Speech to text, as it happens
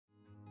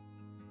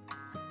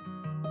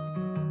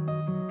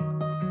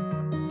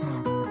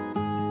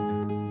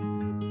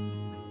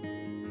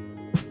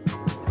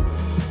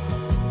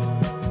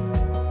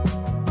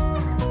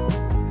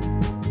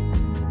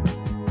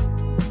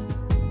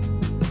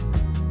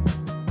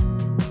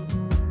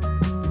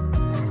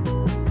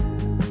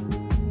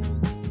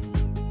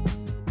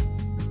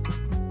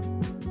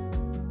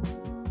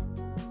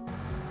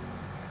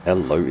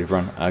Hello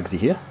everyone, Argsy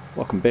here.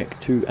 Welcome back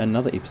to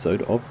another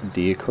episode of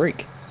Deer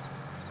Creek.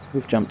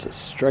 We've jumped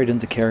straight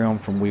into carry on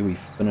from where we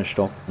finished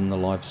off in the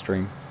live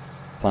stream,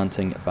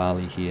 planting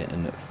barley here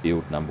in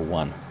field number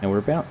 1. Now we're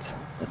about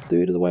a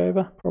third of the way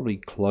over, probably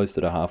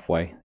closer to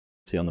halfway.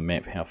 See on the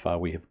map how far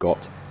we have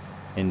got,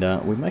 and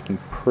we're making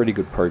pretty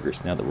good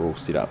progress now that we're all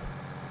set up.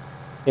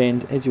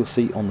 And as you'll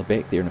see on the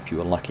back there, and if you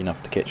were lucky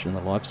enough to catch it in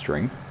the live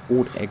stream,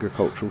 Ord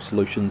Agricultural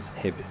Solutions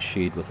have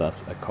shared with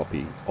us a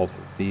copy of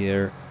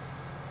their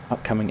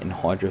upcoming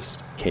anhydrous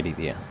caddy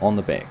there on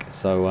the back.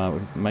 So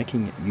we're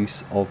making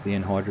use of the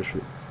anhydrous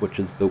which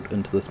is built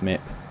into this map,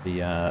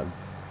 the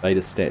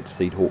Beta Stat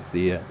Seedhawk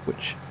there,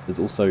 which is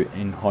also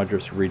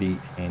anhydrous ready,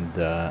 and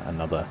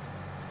another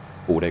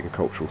Ord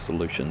Agricultural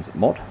Solutions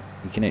mod.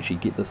 You can actually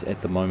get this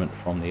at the moment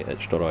from their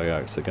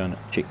itch.io, so go and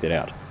check that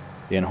out.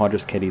 The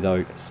anhydrous caddy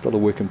though is still a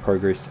work in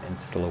progress and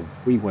still a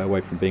wee way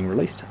away from being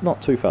released.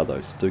 Not too far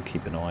though, so do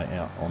keep an eye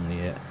out on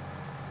their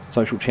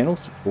social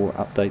channels for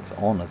updates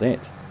on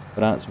that.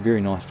 But it's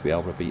very nice to be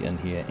able to be in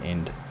here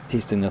and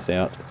testing this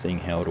out, seeing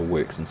how it all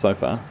works, and so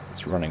far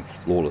it's running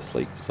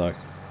flawlessly. So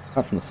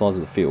apart from the size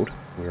of the field,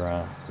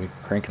 we're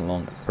cranking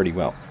along pretty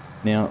well.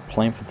 Now,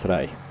 plan for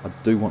today, I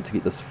do want to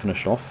get this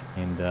finished off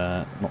and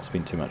not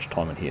spend too much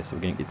time in here, so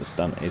we're going to get this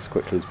done as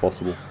quickly as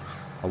possible.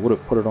 I would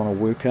have put it on a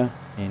worker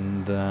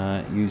and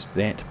used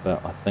that,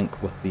 but I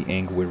think with the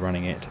angle we're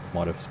running at,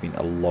 might have spent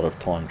a lot of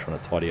time trying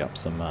to tidy up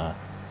some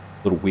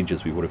little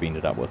wedges we would have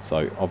ended up with.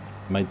 So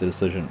I've made the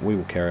decision, we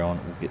will carry on,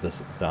 we'll get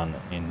this done,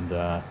 and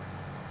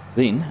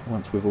then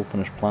once we've all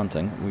finished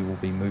planting, we will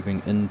be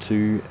moving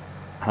into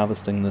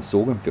harvesting the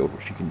sorghum field,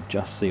 which you can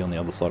just see on the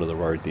other side of the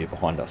road there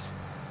behind us.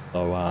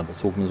 So the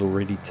sorghum is all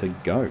ready to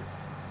go.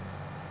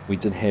 We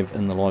did have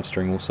in the live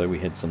stream also, we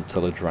had some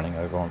tillage running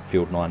over on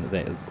field 9,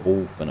 that is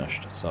all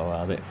finished.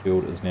 So that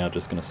field is now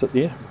just going to sit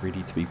there,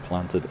 ready to be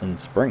planted in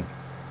spring.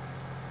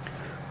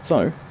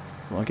 So,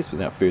 well, I guess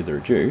without further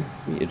ado,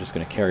 we are just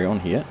going to carry on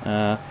here.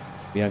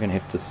 We are going to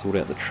have to sort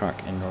out the truck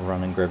and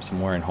run and grab some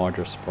more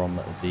anhydrous from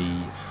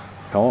the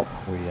co-op.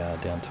 We are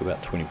down to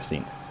about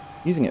 20%.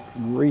 Using it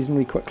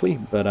reasonably quickly,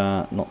 but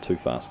not too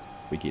fast.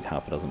 We get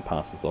half a dozen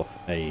passes off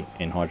a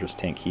anhydrous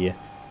tank here,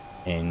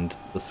 and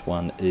this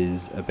one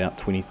is about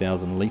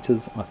 20,000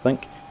 litres, I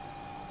think.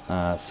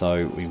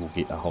 So we will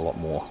get a whole lot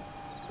more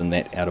than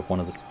that out of one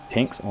of the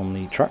tanks on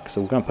the truck.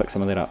 So we'll go and pick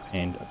some of that up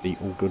and be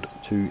all good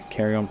to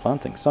carry on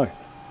planting. So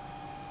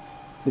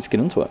let's get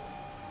into it.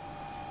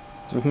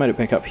 So we've made it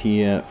back up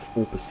here,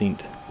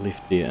 4%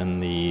 left there in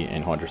the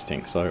anhydrous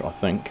tank. So I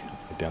think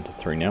we're down to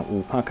 3 now.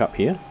 We'll park up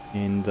here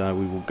and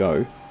we will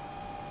go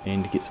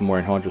and get some more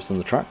anhydrous in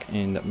the truck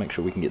and make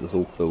sure we can get this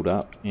all filled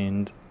up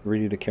and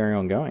ready to carry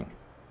on going.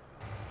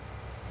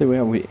 There we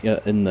are, we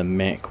are in the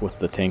Mac with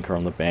the tanker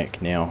on the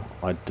back. Now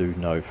I do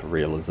know for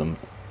realism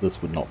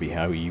this would not be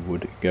how you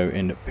would go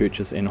and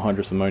purchase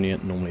anhydrous ammonia.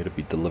 Normally it would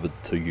be delivered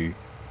to you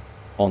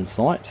on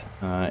site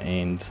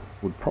and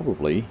would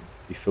probably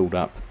be filled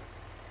up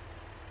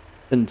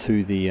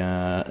into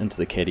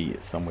the caddy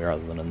somewhere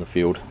other than in the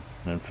field.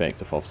 And in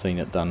fact, if I've seen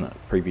it done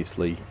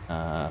previously,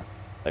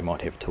 they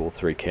might have 2 or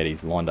 3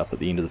 caddies lined up at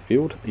the end of the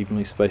field,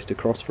 evenly spaced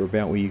across for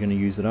about where you're going to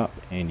use it up,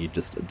 and you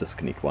just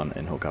disconnect one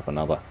and hook up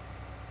another.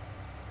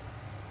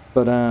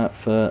 But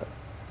for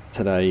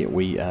today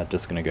we are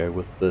just going to go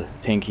with the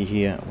tanky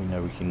here. We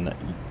know we can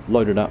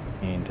load it up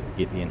and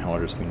get the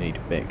anhydrous we need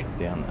back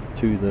down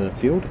to the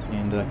field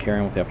and carry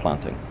on with our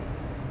planting.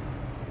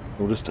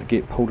 We'll just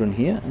get pulled in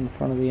here in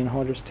front of the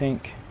anhydrous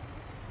tank.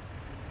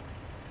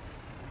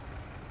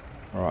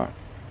 Alright,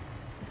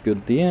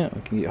 good there,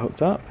 we can get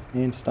hooked up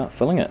and start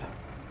filling it.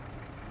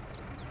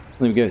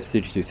 There we go,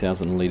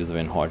 32,000 litres of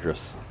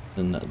anhydrous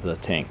in the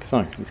tank.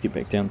 So let's get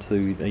back down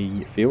to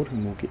the field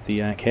and we'll get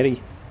the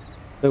caddy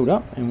filled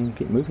up and we'll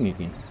get moving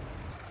again.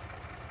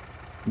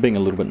 Being a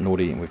little bit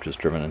naughty, we've just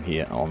driven in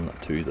here on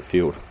to the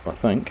field. I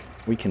think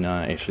we can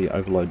actually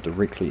overload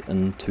directly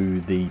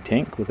into the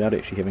tank without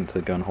actually having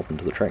to go and hop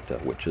into the tractor,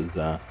 which is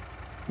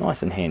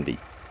nice and handy.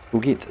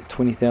 We'll get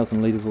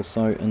 20,000 litres or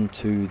so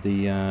into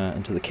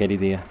the caddy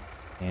there,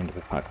 and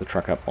we'll park the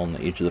truck up on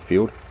the edge of the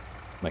field.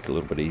 Make it a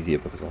little bit easier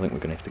because I think we're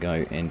going to have to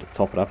go and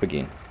top it up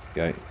again.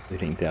 Go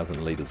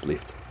 13,000 litres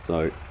left,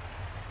 so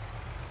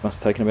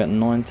must have taken about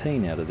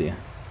 19 out of there.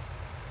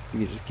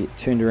 We just get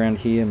turned around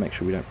here, make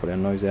sure we don't put our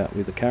nose out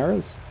where the car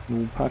is.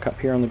 We'll park up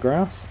here on the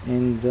grass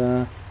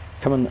and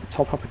come and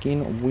top up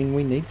again when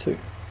we need to.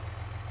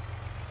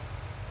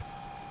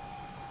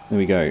 There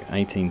we go,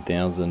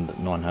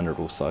 18,900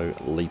 or so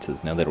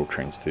litres. Now that'll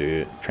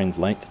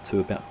translate to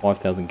about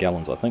 5,000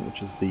 gallons, I think,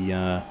 which is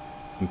the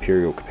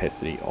imperial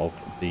capacity of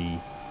the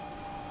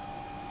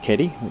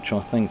caddy, which I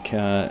think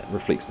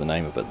reflects the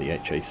name of it, the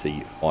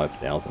HAC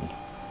 5000.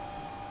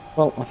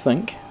 Well, I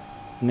think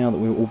now that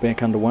we're all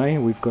back underway,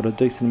 we've got a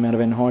decent amount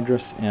of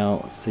anhydrous.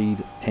 Our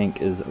seed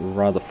tank is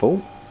rather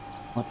full.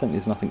 I think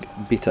there's nothing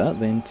better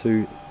than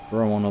to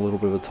throw on a little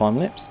bit of a time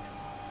lapse,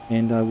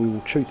 and we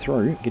will chew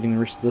through getting the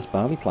rest of this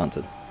barley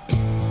planted.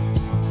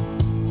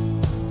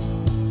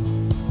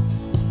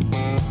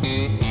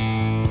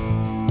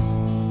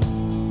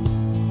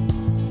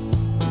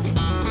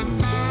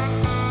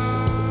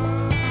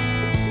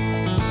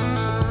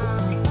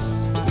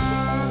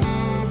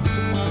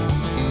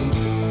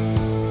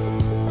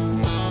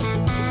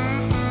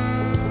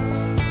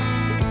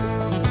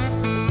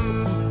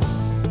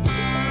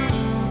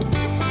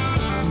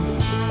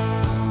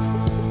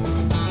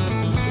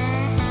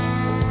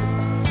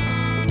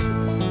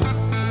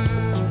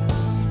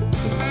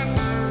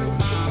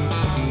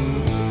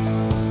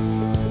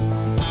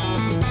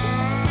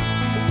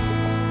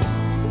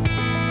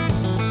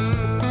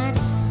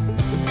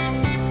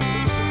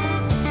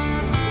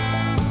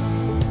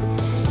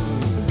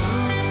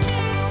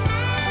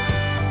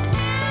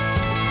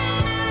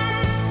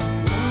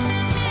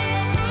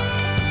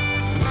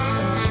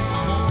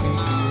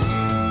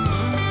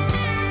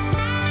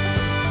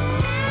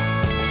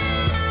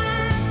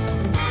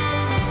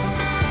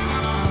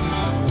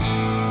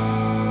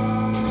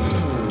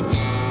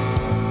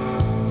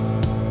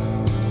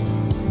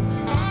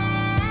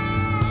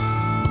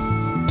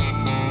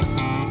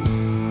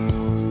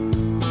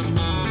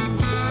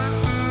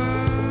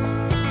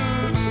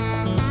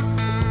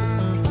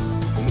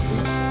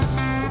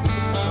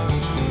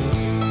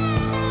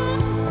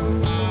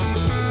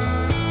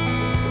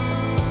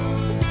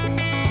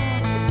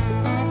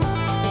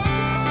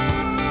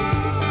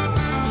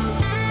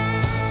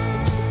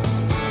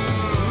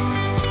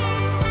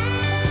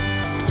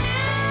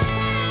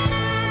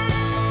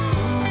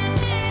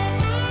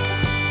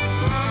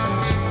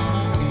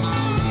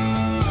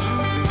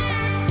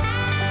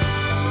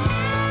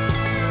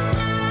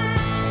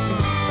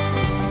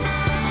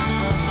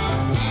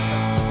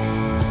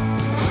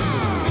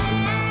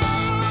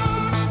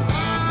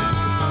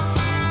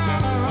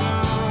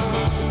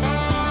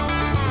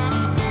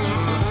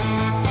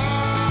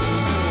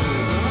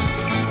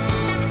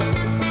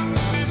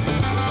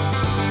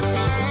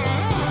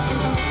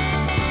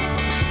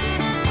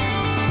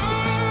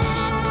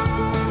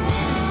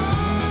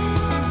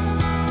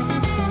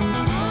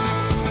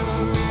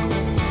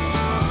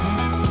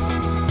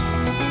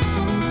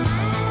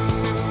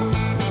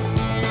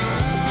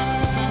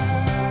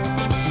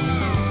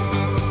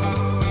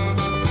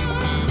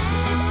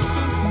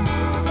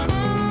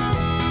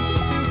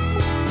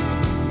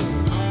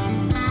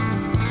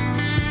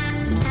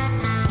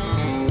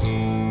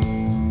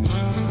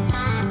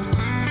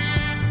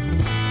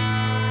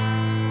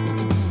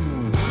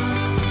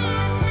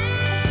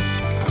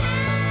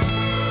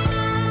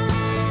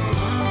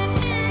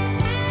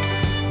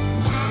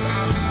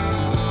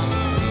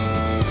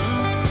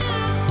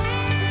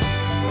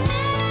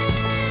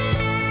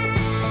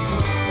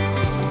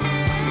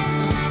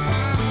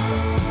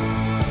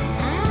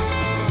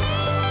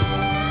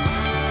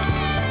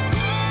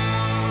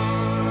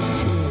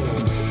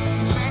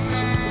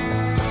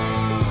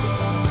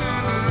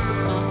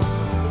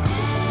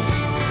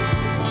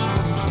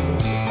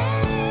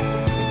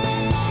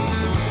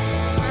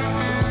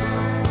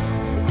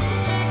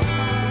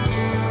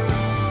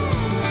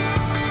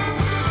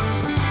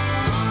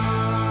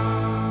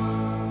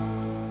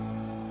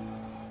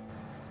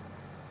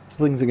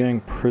 things are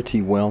going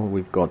pretty well.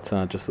 We've got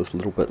just this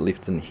little bit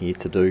left in here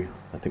to do.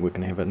 I think we're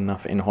going to have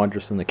enough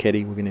anhydrous in the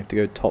caddy. We're going to have to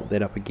go top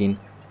that up again.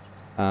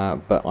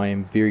 But I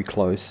am very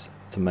close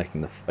to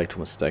making the fatal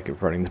mistake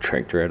of running the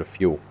tractor out of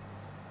fuel.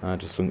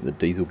 Just looking at the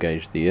diesel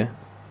gauge there.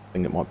 I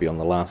think it might be on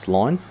the last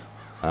line.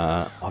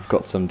 I've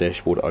got some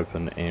dashboard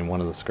open and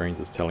one of the screens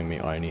is telling me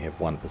I only have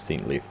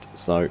 1% left.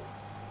 So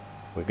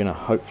we're going to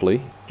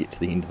hopefully get to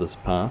the end of this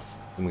pass,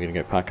 and we're going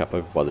to go park up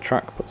over by the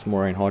truck, put some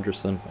more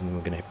anhydrous in, and then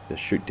we're going to have to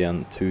shoot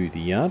down to the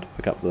yard,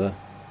 pick up the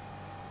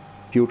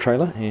fuel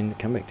trailer and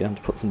come back down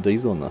to put some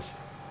diesel in this.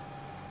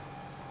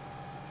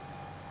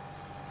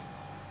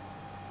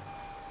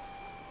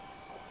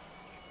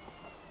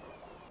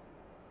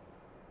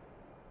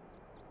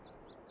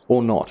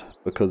 Or not,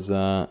 because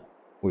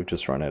we've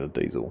just run out of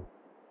diesel.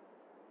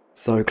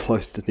 So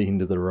close to the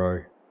end of the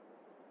row.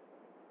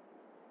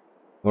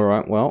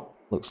 Alright, well,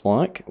 looks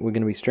like we're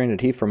going to be stranded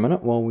here for a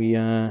minute while we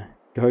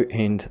go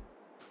and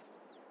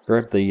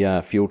grab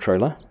the fuel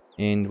trailer,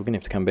 and we're going to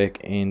have to come back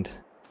and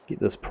get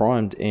this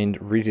primed and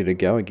ready to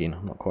go again.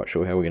 I'm not quite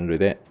sure how we're going to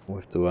do that.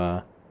 We'll have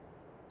to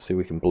see if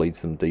we can bleed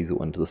some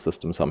diesel into the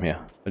system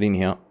somehow. But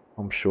anyhow,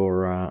 I'm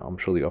sure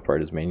the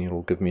operator's manual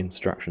will give me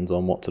instructions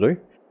on what to do.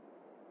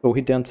 We'll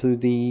head down to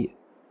the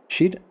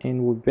shed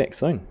and we'll be back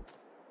soon.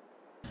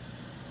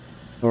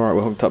 Alright,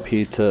 we're hooked up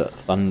here to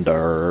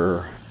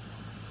Thunder.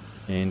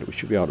 And we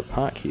should be able to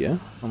park here.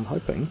 I'm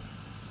hoping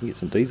we get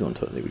some diesel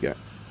into it. There we go.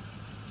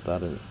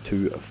 Started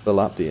to fill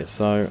up there.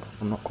 So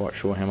I'm not quite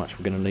sure how much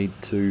we're going to need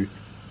to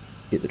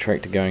get the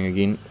tractor going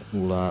again.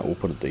 We'll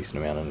put a decent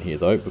amount in here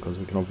though, because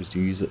we can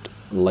obviously use it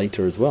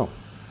later as well.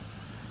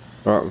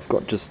 Alright, we've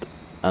got just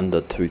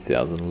under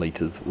 2,000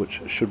 litres, which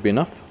should be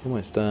enough.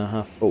 Almost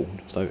half full.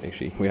 Just over,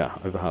 actually, we are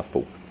over half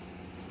full.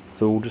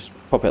 So we'll just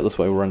pop out this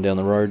way, we'll run down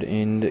the road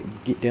and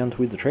get down to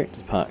where the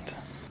tractor's parked.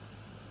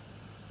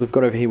 We've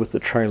got over here with the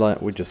trailer,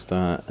 we're just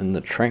in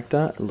the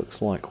tractor. It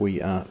looks like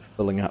we are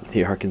filling up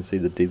there. I can see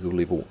the diesel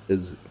level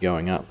is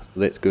going up, so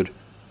that's good.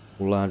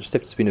 We'll just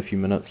have to spend a few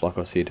minutes, like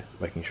I said,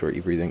 making sure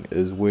everything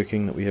is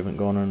working, that we haven't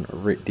gone and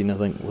wrecked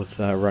anything with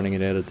running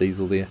it out of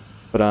diesel there.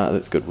 But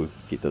that's good, we'll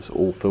get this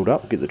all filled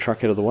up, get the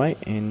truck out of the way,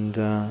 and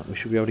we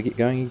should be able to get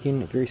going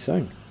again very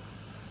soon.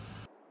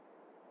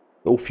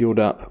 All fueled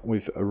up,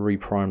 we've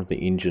reprimed the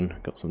engine,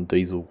 got some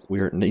diesel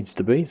where it needs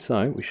to be,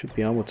 so we should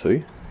be able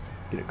to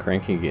get it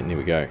cranking again. There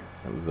we go.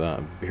 That was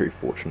very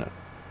fortunate.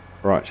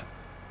 Right,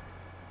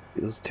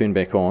 get this turned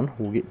back on,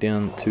 we'll get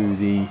down to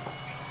the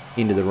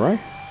end of the row,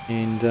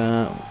 and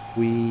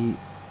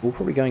we'll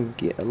probably go and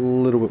get a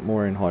little bit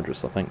more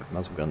anhydrous, I think.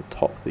 Might as well go and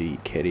top the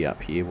caddy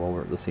up here while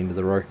we're at this end of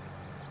the row.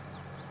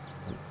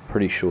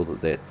 Pretty sure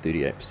that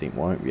 38%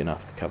 won't be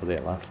enough to cover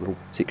that last little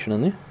section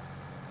in there,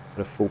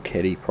 but a full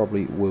caddy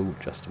probably will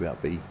just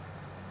about be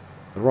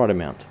the right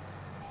amount.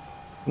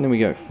 And then we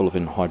go full of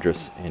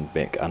anhydrous and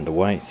back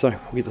underway. So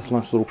we'll get this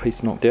last little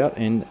piece knocked out,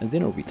 and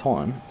then it'll be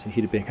time to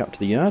head back up to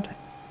the yard,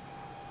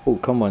 pull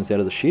the combines out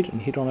of the shed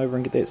and head on over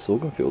and get that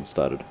sorghum field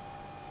started.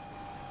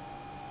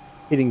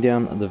 Heading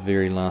down the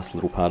very last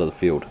little part of the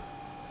field.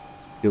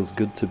 Feels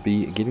good to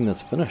be getting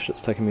this finished.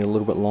 It's taken me a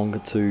little bit longer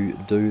to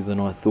do than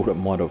I thought it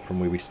might have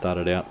from where we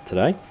started out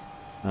today.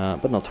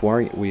 But not to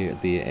worry, we're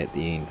there at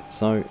the end.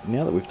 So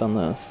now that we've done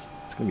this,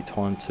 it's going to be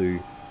time to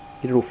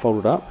get it all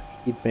folded up,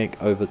 head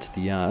back over to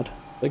the yard,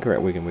 figure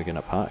out where we're going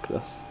to park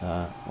this.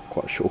 Not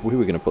quite sure where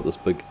we're going to put this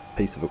big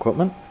piece of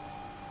equipment.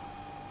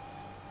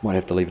 Might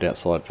have to leave it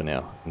outside for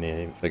now and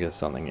then figure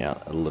something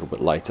out a little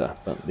bit later.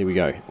 But there we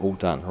go, all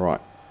done. Right,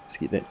 let's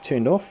get that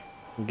turned off.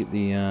 We'll get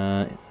the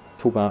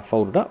toolbar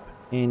folded up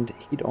and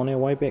head on our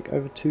way back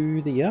over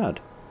to the yard.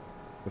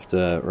 We have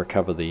to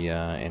recover the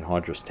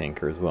anhydrous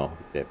tanker as well,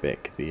 get that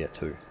back there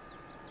too.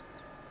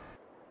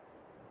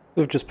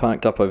 We've just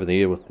parked up over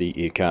there with the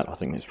air cart. I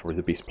think that's probably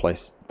the best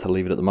place to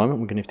leave it at the moment.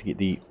 We're going to have to get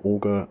the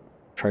auger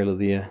trailer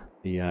there,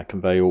 the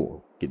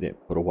conveyor, get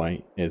that put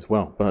away as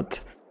well.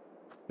 But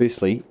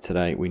firstly,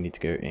 today we need to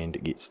go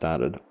and get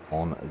started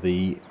on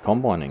the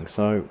combining.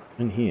 So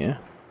in here,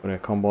 got our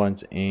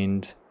combines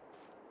and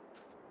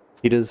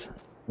headers,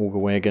 auger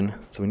wagon,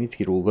 so we need to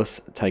get all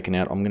this taken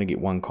out. I'm going to get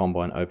one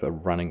combine over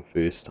running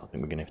first. I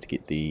think we're going to have to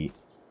get the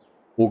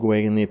auger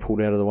wagon there pulled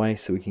out of the way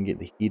so we can get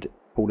the head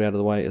pulled out of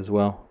the way as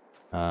well.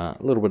 A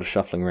little bit of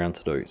shuffling around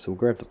to do, so we'll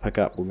grab the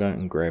pickup, we'll go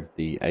and grab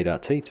the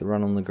 8RT to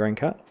run on the grain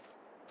cart,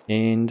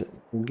 and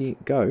we'll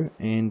go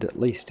and at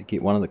least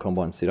get one of the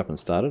combines set up and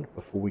started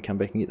before we come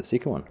back and get the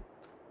second one.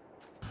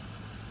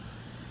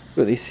 We've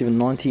got the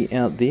S790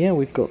 out there,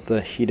 we've got the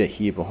header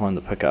here behind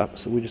the pickup,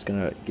 so we're just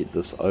going to get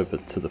this over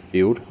to the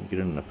field, get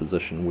it in a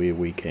position where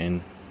we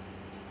can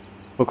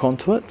hook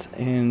onto it,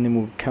 and then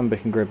we'll come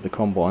back and grab the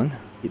combine,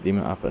 get them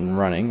up and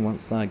running.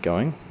 Once they're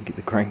going, we'll get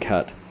the grain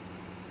cart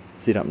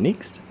set up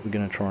next. We're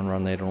going to try and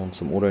run that on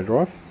some auto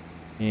drive,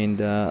 and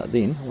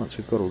then once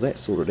we've got all that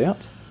sorted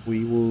out,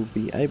 we will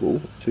be able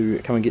to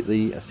come and get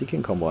the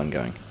second combine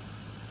going.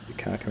 The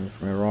car coming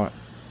from our right.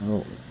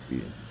 Oh,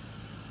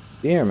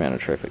 fair amount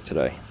of traffic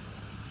today.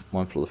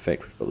 Mindful of the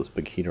fact we've got this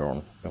big header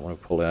on, don't want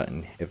to pull out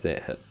and have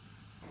that hit.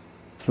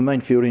 So the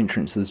main field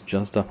entrance is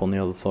just up on the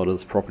other side of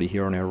this property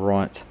here on our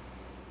right.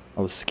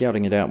 I was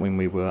scouting it out when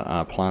we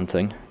were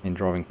planting and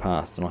driving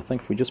past, and I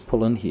think if we just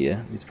pull in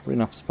here, there's probably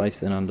enough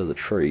space in under the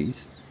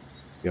trees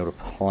to be able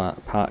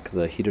to park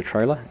the header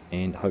trailer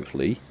and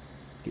hopefully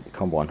get the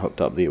combine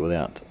hooked up there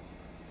without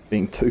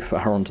being too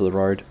far onto the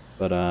road.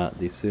 But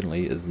there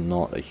certainly is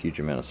not a huge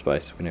amount of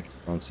space. We're going to have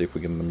to try and see if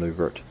we can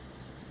manoeuvre it,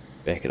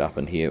 back it up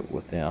in here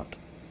without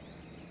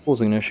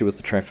causing an issue with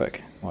the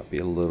traffic. Might be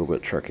a little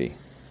bit tricky.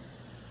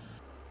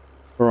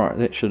 Alright,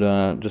 that should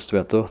just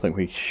about do. I think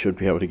we should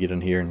be able to get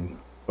in here and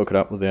hook it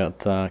up without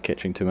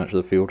catching too much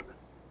of the field.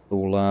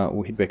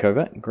 We'll head back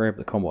over, grab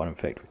the combine. In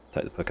fact, we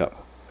can take the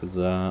pickup, because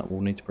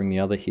we'll need to bring the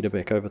other header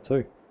back over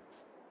too.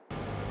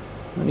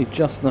 Only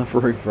just enough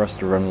room for us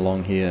to run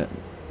along here.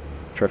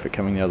 Traffic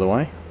coming the other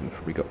way. We've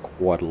probably got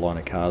quite a line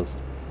of cars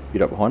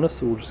queued up behind us,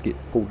 so we'll just get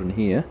pulled in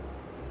here.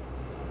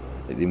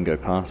 Let them go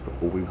past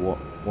before we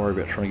worry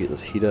about trying to get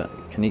this header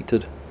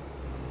connected.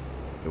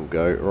 There we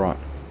go. Right.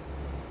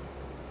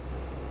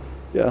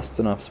 Just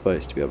enough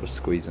space to be able to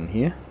squeeze in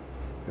here.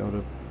 Be able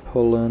to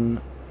pull in.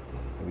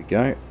 There we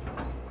go.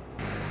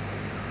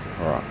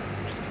 Alright.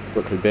 Just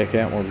quickly back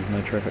out while there's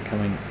no traffic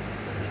coming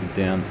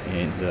down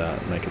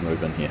and make a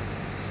move in here.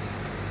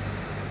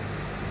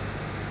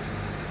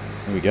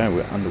 There we go,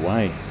 we're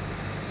underway.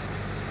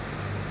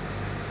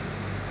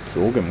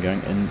 Sorghum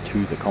going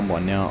into the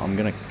combine now. I'm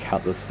going to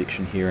cut this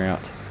section here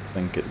out. I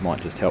think it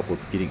might just help with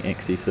getting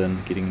access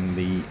in, getting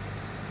the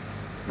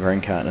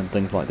grain cart and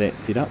things like that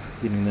set up,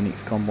 getting the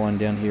next combine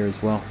down here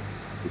as well.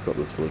 We've got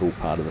this little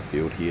part of the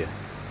field here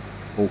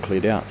all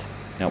cleared out.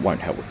 Now it won't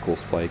help with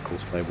courseplay.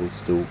 Courseplay will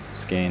still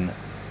scan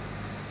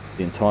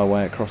the entire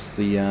way across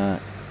the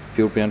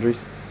field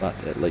boundaries, but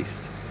at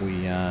least we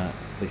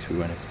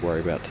won't have to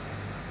worry about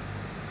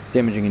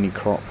damaging any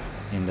crop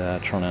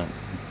and trying to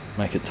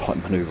make a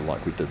tight manoeuvre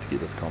like we did to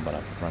get this combine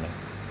up and running.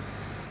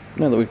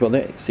 Now that we've got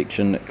that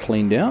section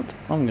cleaned out,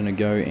 I'm going to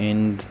go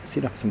and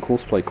set up some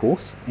courseplay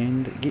course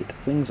and get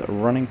things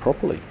running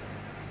properly.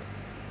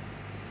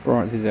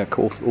 Right, there's our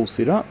course all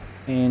set up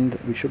and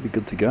we should be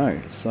good to go.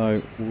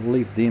 So we'll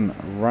leave them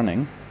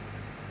running.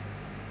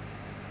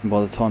 And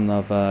by the time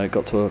they've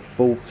got to a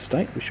full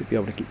state, we should be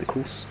able to get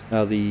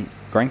the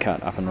grain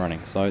cart up and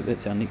running. So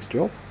that's our next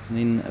job. And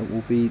then it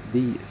will be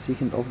the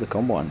second of the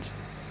combines.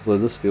 Although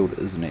this field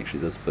isn't actually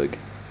this big,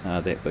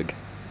 that big.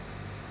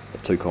 The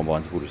 2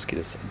 combines will just get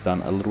us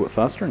done a little bit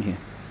faster in here.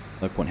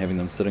 No point having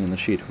them sitting in the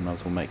shed, we might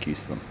as well make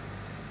use of them.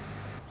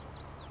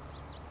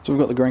 So we've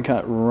got the grain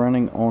cart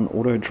running on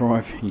auto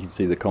drive. You can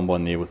see the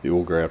combine there with the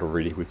auger out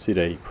already. We've set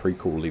a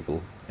pre-cool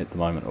level at the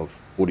moment of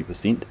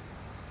 40%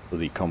 for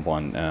the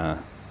combine.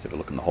 Let's have a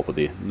look in the hopper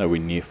there, nowhere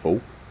near full.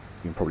 You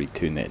can probably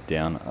turn that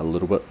down a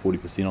little bit.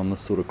 40% on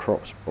this sort of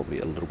crops, probably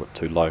a little bit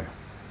too low.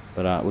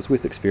 But it was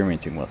worth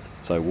experimenting with,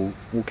 so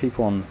we'll keep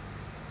on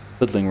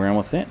fiddling around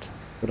with that.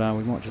 But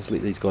we might just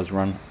let these guys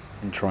run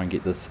and try and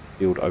get this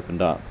field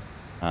opened up.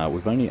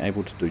 We've only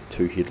able to do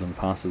 2 headland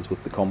passes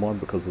with the combine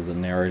because of the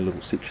narrow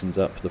little sections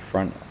up the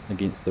front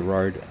against the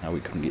road.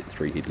 We couldn't get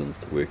 3 headlands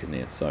to work in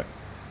there, so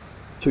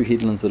 2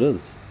 headlands it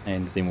is,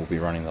 and then we'll be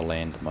running the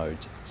land mode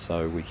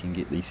so we can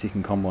get the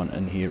second combine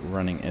in here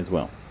running as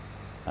well.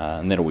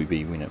 And that'll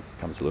be when it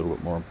becomes a little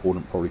bit more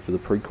important, probably for the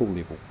pre-cool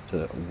level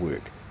to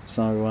work.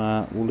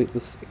 So we'll let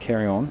this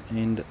carry on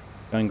and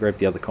go and grab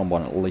the other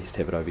combine, at least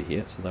have it over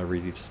here so they're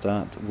ready to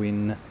start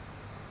when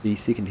the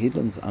second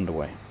headland's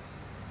underway.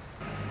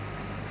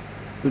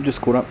 We've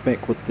just caught up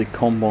back with the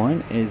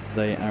combine as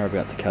they are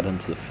about to cut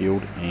into the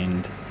field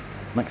and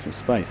make some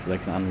space so they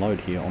can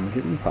unload here on the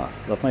headland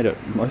pass. They've made it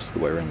most of the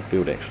way around the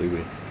field actually.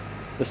 We're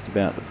just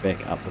about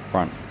back up the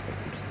front.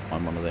 We'll just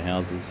find one of the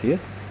houses here.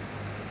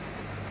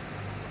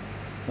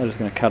 They're just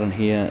going to cut in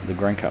here. The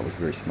grain cart was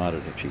very smart,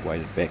 it actually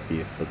waited back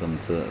there for them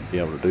to be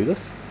able to do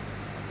this.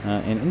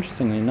 And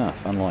interestingly enough,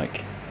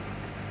 unlike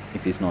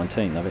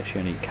FS19, they've actually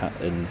only cut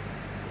in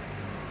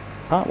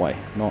part way,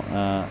 not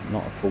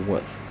a full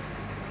width.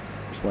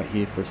 Just wait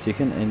here for a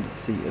second and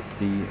see if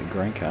the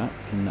grain cart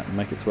can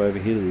make its way over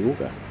here to the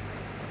auger.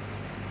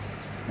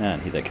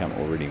 And here they come,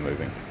 already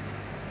moving.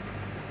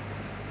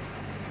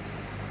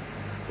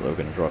 Well, they were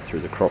going to drive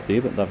through the crop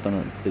there, but they've done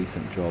a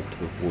decent job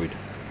to avoid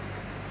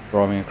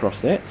driving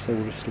across that, so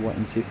we'll just wait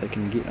and see if they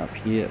can get up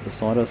here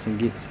beside us and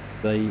get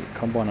the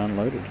combine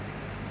unloaded.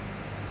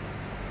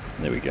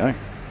 There we go. Of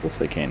course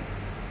they can.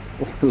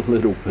 A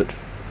little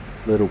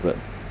bit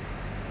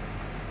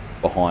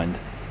behind.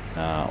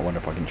 I wonder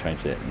if I can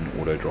change that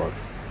in auto drive.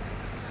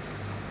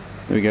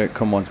 There we go,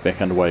 combine's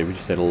back underway. We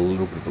just had a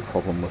little bit of a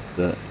problem with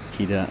the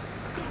header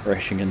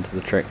crashing into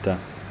the tractor.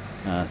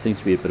 Seems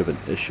to be a bit of an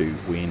issue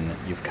when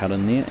you've cut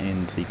in there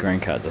and the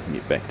grain cart doesn't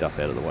get backed up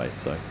out of the way,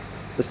 so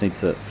just need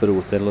to fiddle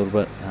with that a little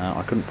bit.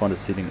 I couldn't find a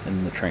setting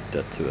in the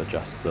tractor to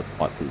adjust the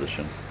pipe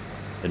position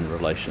in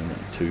relation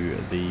to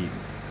the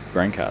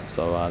grain cart,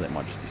 so that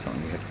might just be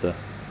something we have to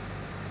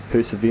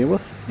persevere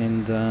with,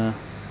 and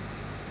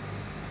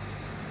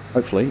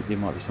hopefully there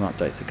might be some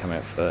updates that come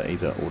out for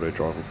either auto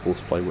drive or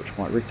courseplay which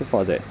might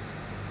rectify that.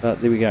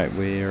 But there we go,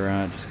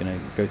 we're just going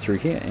to go through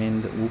here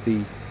and we'll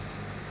be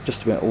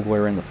just about all the way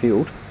around the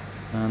field,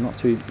 not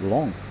too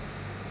long.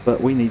 But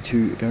we need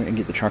to go and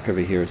get the truck over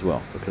here as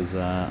well, because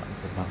we've got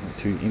nothing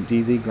to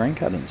empty the grain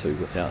cart into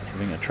without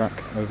having a truck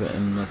over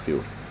in the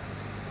field.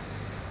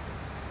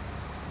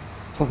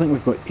 So I think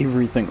we've got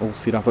everything all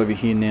set up over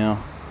here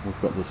now.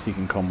 We've got the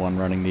second combine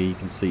running there. You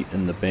can see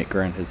in the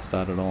background has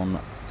started on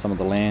some of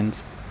the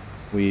lands.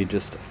 We're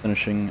just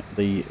finishing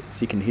the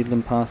second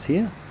headland pass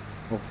here,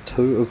 of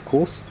 2 of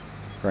course.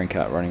 Grain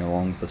cart running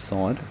along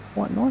beside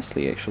quite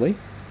nicely actually.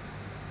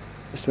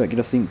 Just about get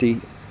us empty.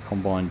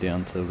 Combine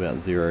down to about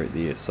 0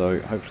 there, so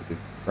hopefully the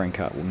grain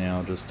cart will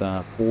now just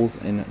pause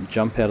and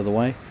jump out of the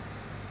way.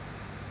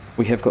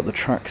 We have got the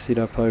truck set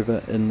up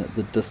over in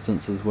the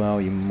distance as well.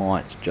 You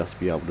might just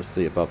be able to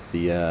see above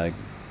the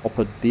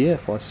hopper there.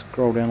 If I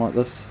scroll down like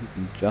this, you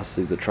can just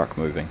see the truck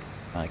moving,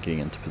 getting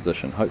into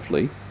position,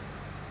 hopefully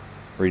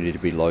ready to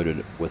be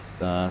loaded with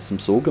some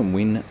sorghum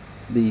when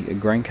the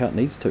grain cart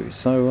needs to.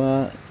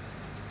 So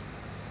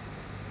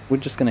we're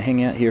just going to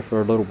hang out here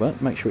for a little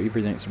bit, make sure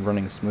everything's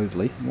running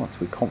smoothly.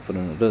 Once we're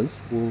confident it is,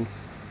 we'll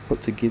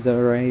put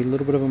together a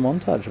little bit of a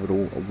montage of it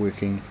all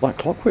working like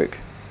clockwork,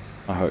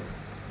 I hope.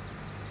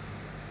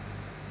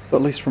 But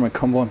at least from a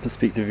combine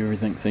perspective,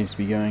 everything seems to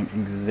be going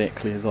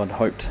exactly as I'd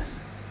hoped.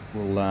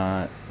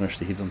 We'll finish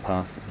the headland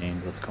pass and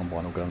this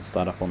combine will go and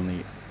start up on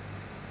the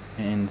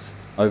hands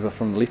over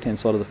from the left hand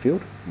side of the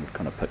field. We've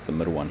kind of picked the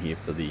middle one here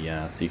for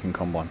the second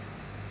combine.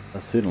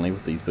 Certainly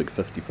with these big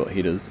 50-foot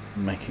headers,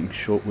 making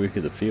short work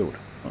of the field.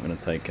 Not going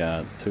to take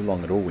too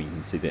long at all. You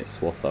can see that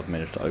swath I've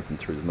managed to open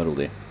through the middle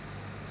there.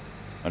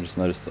 I just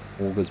noticed that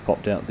augers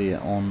popped out there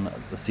on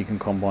the second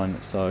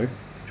combine, so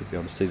you'll be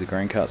able to see the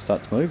grain cart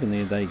start to move, and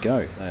there they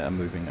go. They are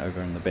moving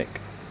over in the back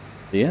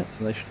there,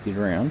 so they should get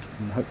around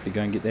and hopefully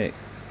go and get that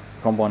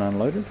combine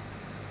unloaded.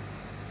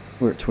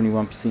 We're at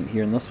 21%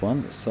 here in this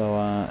one,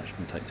 so it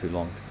shouldn't take too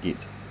long to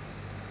get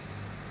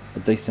a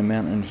decent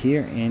amount in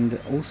here, and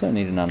also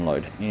need an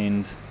unload.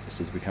 And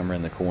just as we come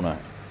around the corner,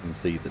 you can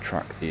see the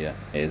truck there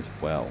as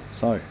well.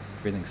 So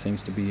everything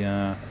seems to be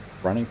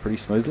running pretty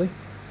smoothly.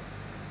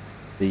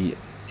 The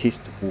test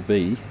will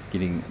be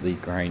getting the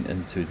grain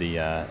into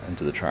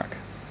the truck,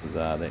 because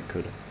that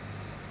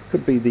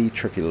could be the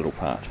tricky little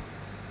part.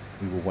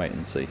 We will wait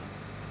and see.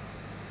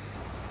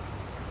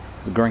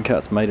 The grain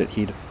cart's made it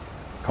here to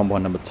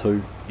combine number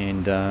 2,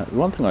 and the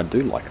one thing I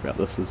do like about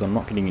this is I'm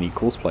not getting any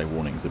courseplay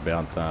warnings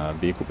about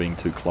vehicle being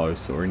too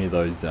close, or any of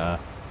those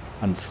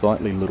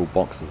unsightly little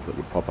boxes that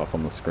would pop up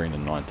on the screen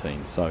in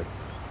 19. So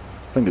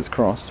fingers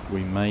crossed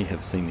we may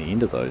have seen the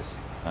end of those.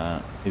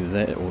 Either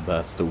that, or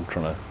they're still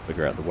trying to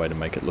figure out the way to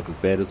make it look as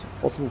bad as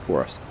possible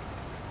for us.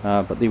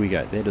 But there we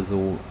go, that is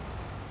all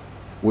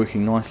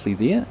working nicely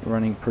there,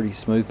 running pretty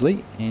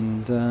smoothly,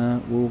 and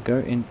we'll go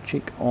and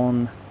check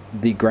on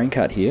the grain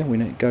cart here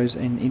when it goes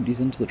and empties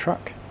into the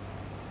truck.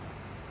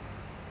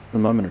 The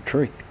moment of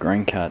truth,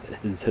 grain cart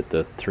has hit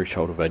the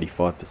threshold of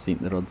 85%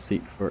 that I'd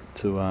set for it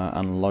to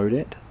unload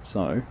at,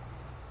 so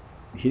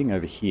we're heading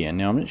over here.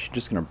 Now I'm actually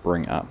just going to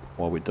bring up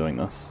while we're doing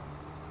this.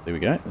 There we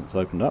go, it's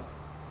opened up.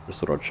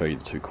 Just thought I'd show you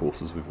the 2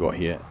 courses we've got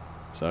here.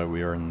 So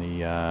we are in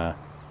the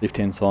left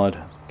hand side,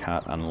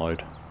 cart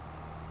unload.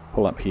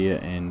 Pull up here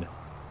and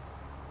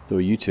do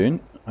a U-turn,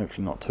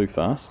 hopefully not too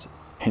fast,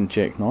 and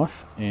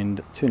jackknife,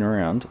 and turn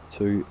around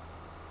to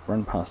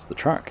run past the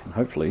truck, and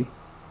hopefully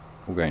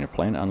we're going to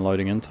plan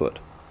unloading into it.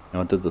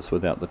 Now I did this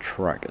without the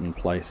truck in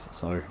place,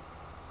 so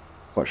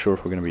quite sure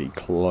if we're going to be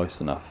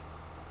close enough.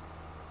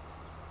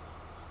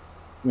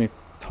 It's going to be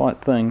a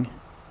tight thing.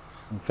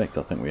 In fact,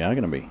 I think we are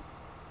going to be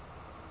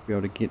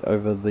able to get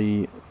over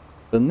the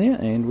bin there,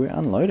 and we're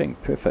unloading.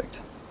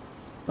 Perfect.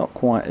 Not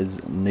quite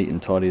as neat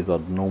and tidy as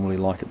I'd normally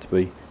like it to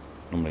be.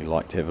 Normally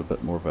like to have a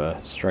bit more of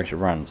a straighter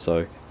run,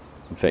 so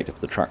in fact if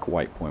the truck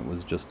weight point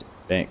was just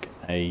back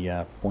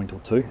a point or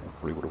 2, it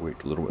probably would have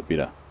worked a little bit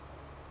better.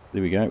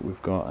 There we go,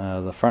 we've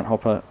got the front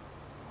hopper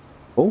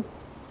full.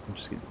 We'll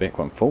just get the back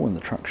one full, and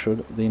the truck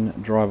should then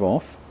drive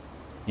off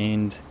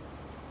and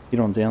get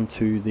on down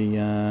to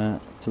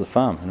the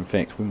farm. And in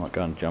fact we might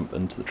go and jump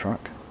into the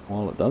truck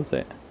while it does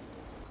that.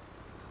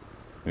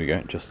 There we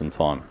go, just in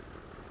time.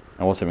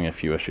 I was having a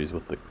few issues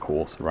with the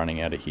course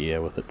running out of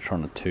here, with it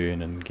trying to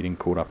turn and getting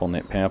caught up on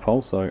that power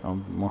pole, so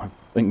my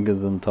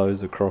fingers and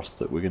toes across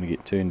that we're going to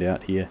get turned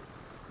out here.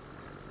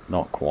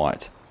 Not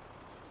quite.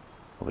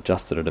 I've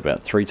adjusted it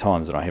about 3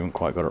 times and I haven't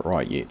quite got it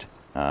right yet.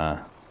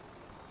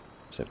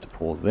 Just have to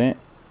pause that.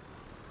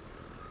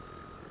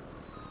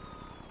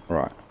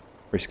 Right,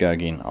 press go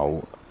again.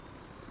 I'll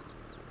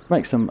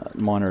make some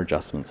minor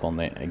adjustments on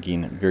that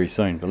again very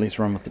soon, but let's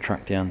run with the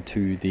truck down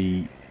to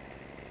the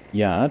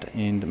yard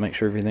and make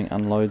sure everything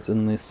unloads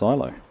in this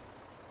silo.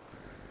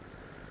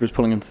 Just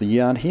pulling into the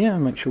yard here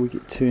and make sure we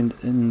get turned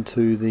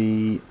into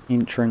the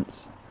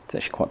entrance. It's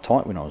actually quite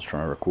tight when I was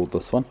trying to record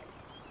this one,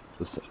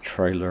 this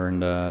trailer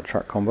and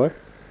truck combo.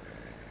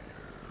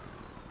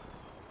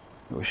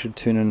 We should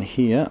turn in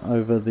here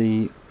over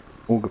the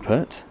auger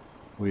pit.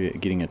 We're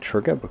getting a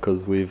trigger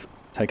because we've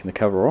taken the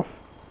cover off.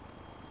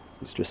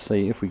 Let's just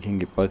see if we can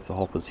get both the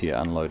hoppers here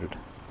unloaded.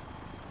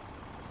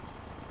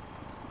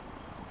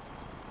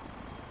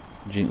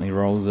 Gently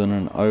rolls in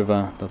and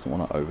over, doesn't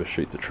want to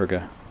overshoot the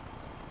trigger.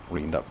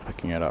 We end up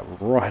picking it up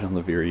right on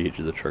the very edge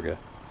of the trigger.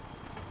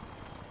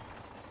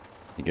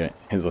 There you go,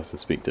 as I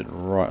suspected,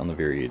 right on the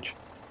very edge.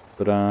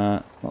 But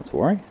not to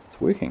worry,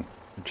 it's working,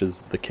 which is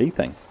the key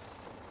thing.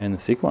 And the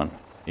second one,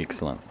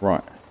 excellent.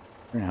 Right,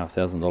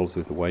 $3,500 worth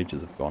of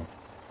wages have gone.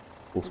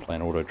 Force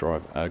plan auto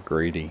drive are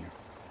greedy.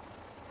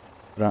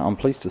 But I'm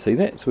pleased to see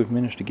that, so we've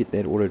managed to get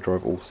that auto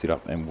drive all set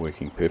up and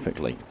working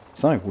perfectly.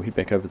 So we'll head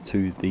back over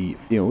to the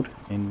field,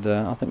 and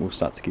I think we'll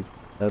start to get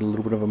a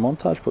little bit of a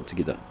montage put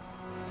together.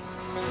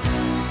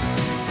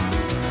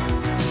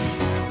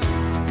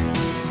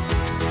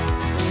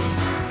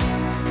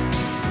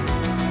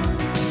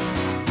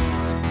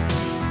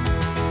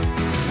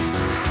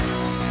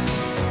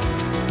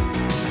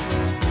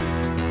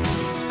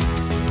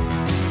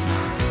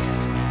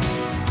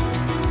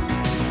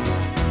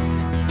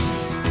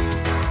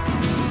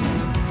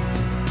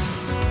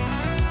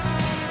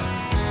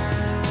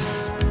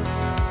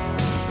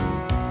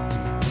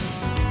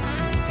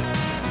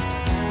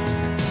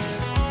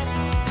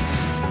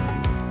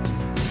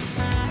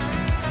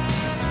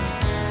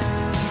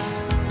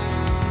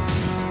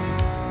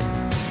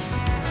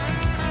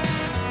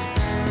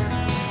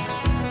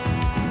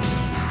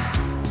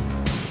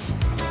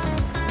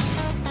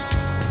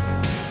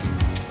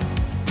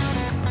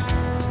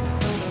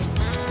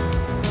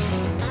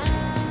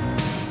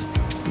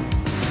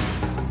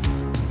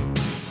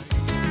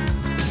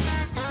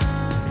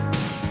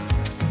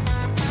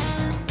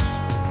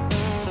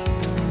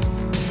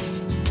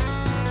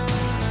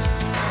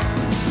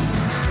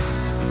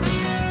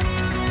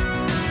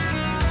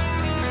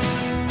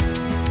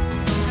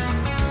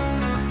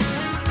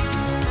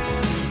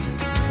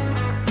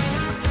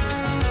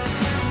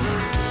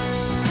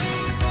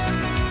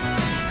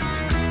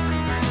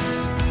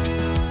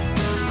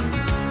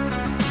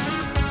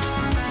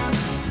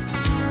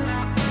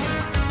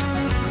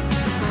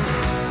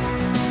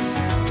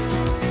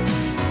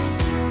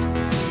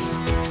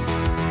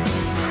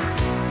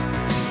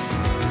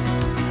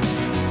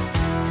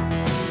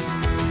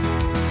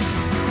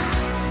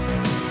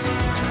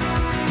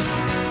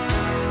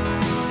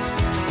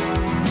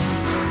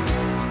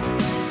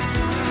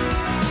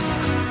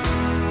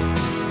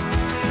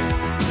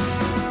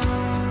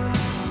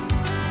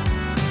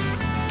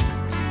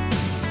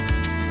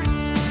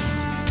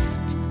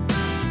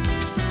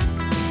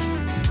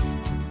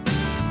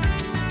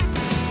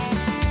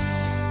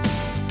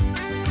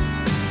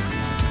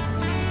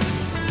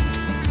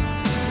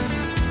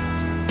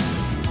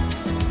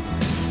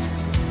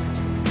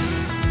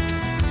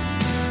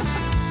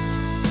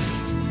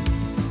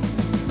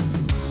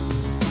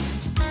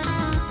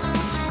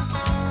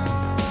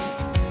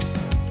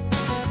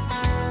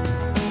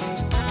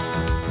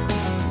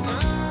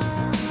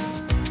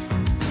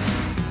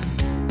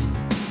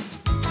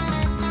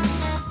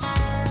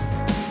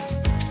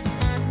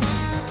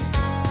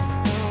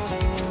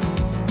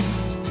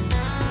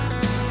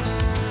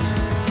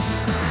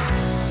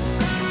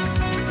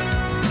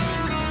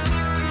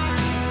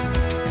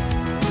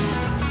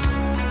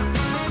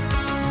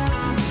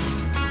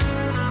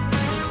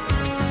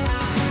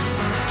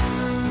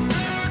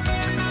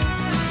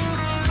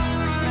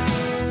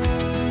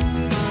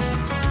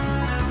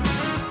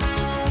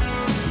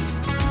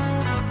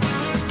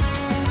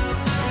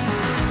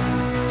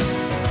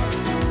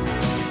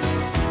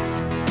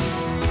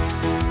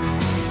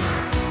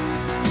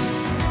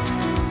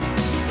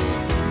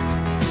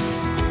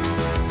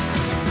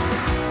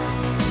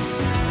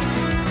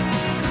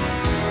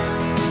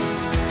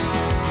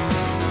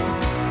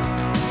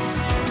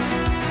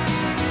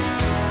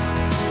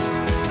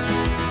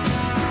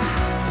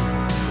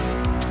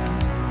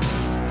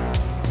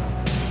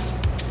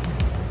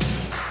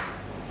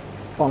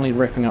 Finally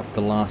wrapping up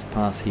the last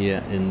pass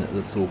here in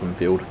the sorghum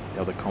field.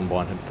 The other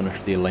combine had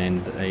finished their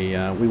land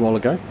a wee while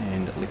ago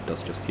and it left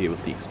us just here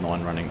with the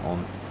X9 running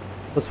on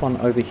this one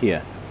over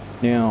here.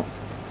 Now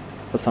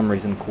for some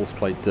reason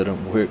courseplay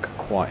didn't work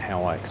quite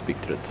how I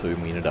expected it to,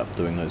 and we ended up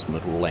doing those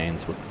middle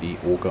lands with the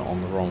auger on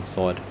the wrong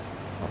side.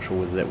 Not sure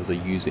whether that was a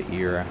user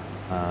error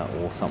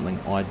or something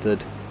I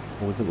did,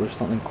 or whether it was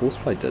something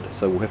courseplay did,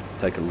 so we'll have to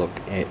take a look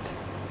at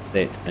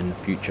that in the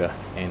future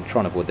and try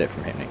and avoid that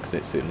from happening, because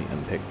that certainly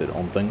impacted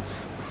on things.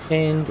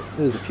 And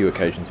there's a few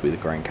occasions where the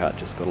grain cart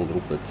just got a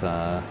little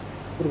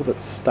bit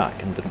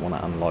stuck and didn't want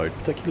to unload,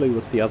 particularly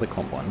with the other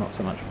combine, not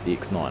so much with the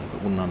X9,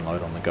 but wouldn't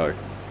unload on the go.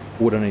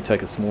 Would only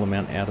take a small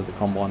amount out of the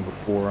combine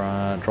before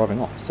driving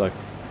off. So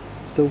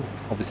still,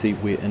 obviously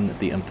we're in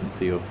the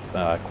infancy of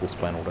course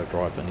plan auto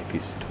drive in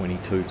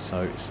FS22,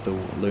 so still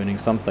learning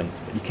some things,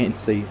 but you can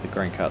see the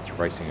grain carts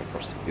racing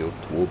across the field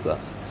towards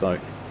us. So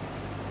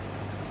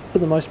for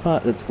the most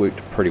part it's worked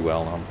pretty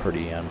well, and I'm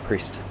pretty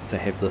impressed to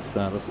have this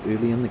this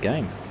early in the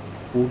game.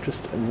 We'll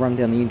just run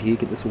down the end here,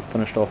 get this all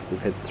finished off.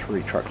 We've had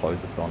 3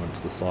 truckloads have gone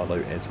into the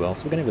silo as well,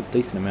 so we're going to have a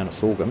decent amount of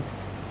sorghum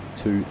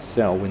to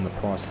sell when the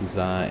prices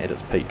are at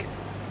its peak.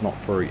 Not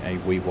for a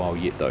wee while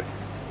yet though.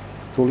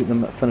 So we'll let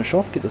them finish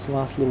off, get this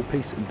last little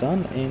piece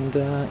done, and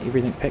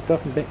everything packed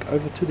up and back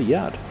over to the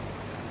yard.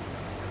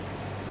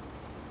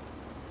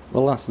 The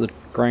last of the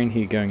grain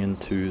here going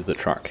into the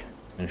truck.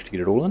 Managed to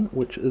get it all in,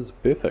 which is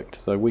perfect.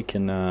 So we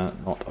can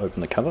not open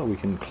the cover, we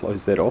can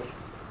close that off.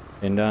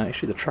 And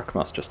actually the truck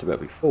must just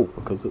about be full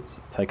because it's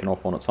taken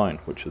off on its own,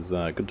 which is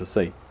good to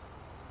see.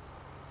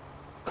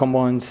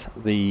 Combines,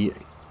 the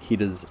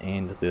headers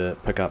and the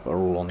pickup are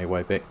all on their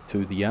way back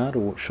to the yard,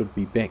 or should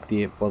be back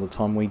there by the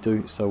time we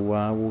do. So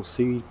we'll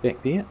see you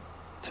back there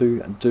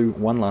to do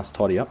one last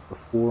tidy up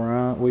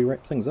before we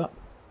wrap things up.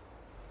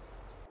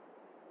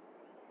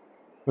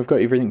 We've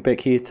got everything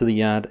back here to the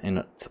yard and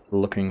it's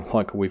looking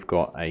like we've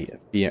got a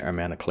fair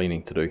amount of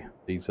cleaning to do.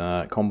 These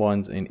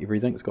combines and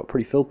everything's got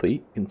pretty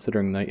filthy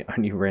considering they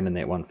only ran in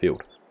that one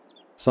field.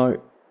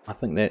 So I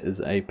think that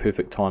is a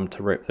perfect time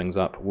to wrap things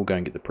up. We'll go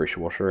and get the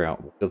pressure washer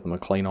out, we'll give them a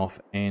clean off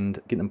and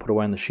get them put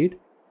away in the shed.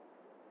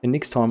 And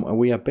next time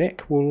we are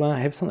back we'll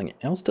have something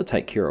else to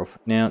take care of.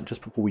 Now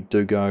just before we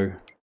do go,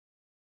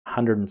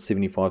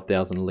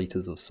 175,000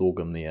 litres of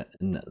sorghum there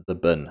in the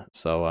bin.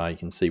 So you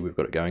can see we've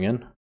got it going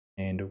in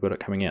and we've got it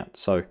coming out.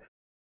 So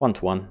 1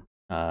 to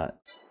 1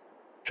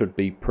 should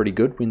be pretty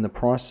good when the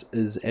price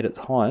is at its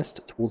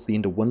highest towards the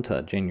end of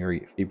winter.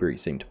 January, February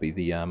seem to be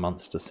the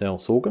months to sell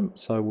sorghum,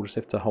 so we'll just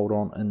have to hold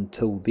on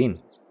until then.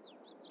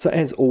 So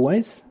as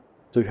always,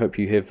 do hope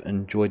you have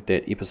enjoyed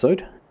that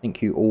episode.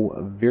 Thank you all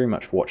very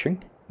much for watching,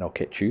 and I'll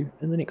catch you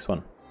in the next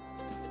one.